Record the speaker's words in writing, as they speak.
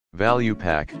Value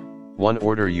Pack. One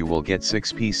order you will get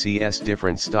 6 PCS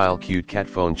different style cute cat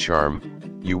phone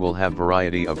charm. You will have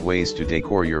variety of ways to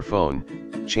decor your phone,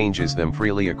 changes them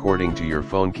freely according to your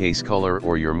phone case color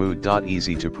or your mood.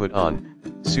 Easy to put on,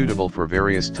 suitable for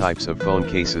various types of phone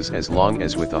cases as long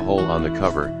as with a hole on the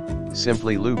cover.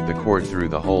 Simply loop the cord through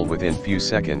the hole within few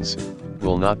seconds,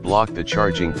 will not block the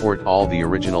charging port. All the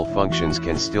original functions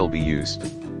can still be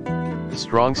used.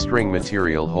 Strong string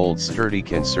material, holds sturdy,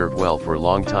 can serve well for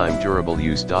long time durable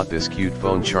use. This cute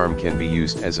phone charm can be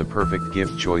used as a perfect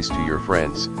gift choice to your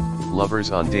friends,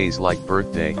 lovers on days like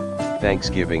birthday,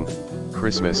 Thanksgiving,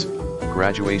 Christmas,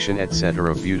 graduation,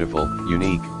 etc. Beautiful,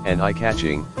 unique, and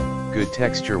eye-catching, good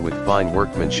texture with fine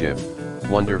workmanship,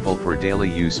 wonderful for daily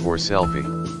use or selfie.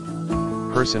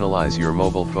 Personalize your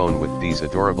mobile phone with these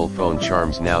adorable phone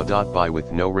charms now. Buy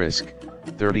with no risk,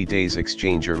 30 days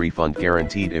exchange or refund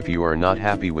guaranteed if you are not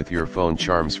happy with your phone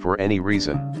charms for any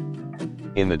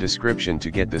reason. In the description to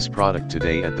get this product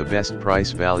today at the best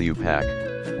price. Value Pack.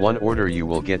 One order you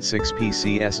will get 6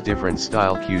 PCS different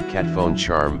style cute cat phone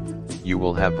charm. You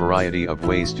will have variety of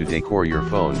ways to decor your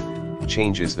phone,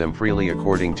 changes them freely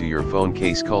according to your phone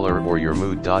case color or your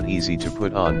mood. Easy to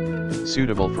put on,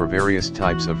 suitable for various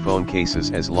types of phone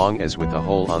cases as long as with a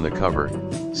hole on the cover.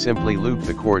 Simply loop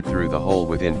the cord through the hole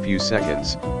within few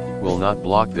seconds, will not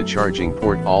block the charging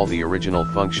port. All the original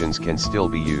functions can still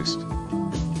be used.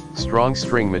 Strong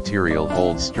string material,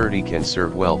 holds sturdy, can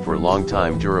serve well for long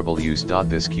time durable use.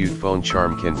 This cute phone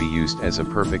charm can be used as a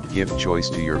perfect gift choice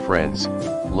to your friends,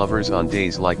 lovers on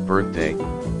days like birthday,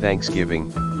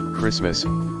 Thanksgiving, Christmas,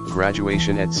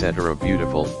 graduation, etc.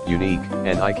 Beautiful, unique,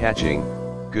 and eye-catching,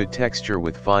 good texture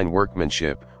with fine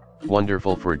workmanship,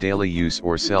 wonderful for daily use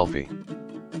or selfie.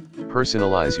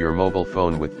 Personalize your mobile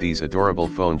phone with these adorable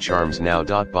phone charms now.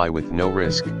 Buy with no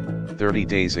risk, 30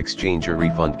 days exchange or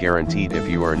refund guaranteed if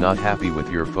you are not happy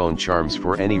with your phone charms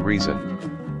for any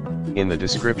reason. In the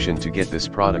description to get this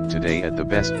product today at the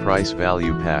best price.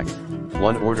 Value Pack.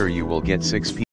 One order you will get 6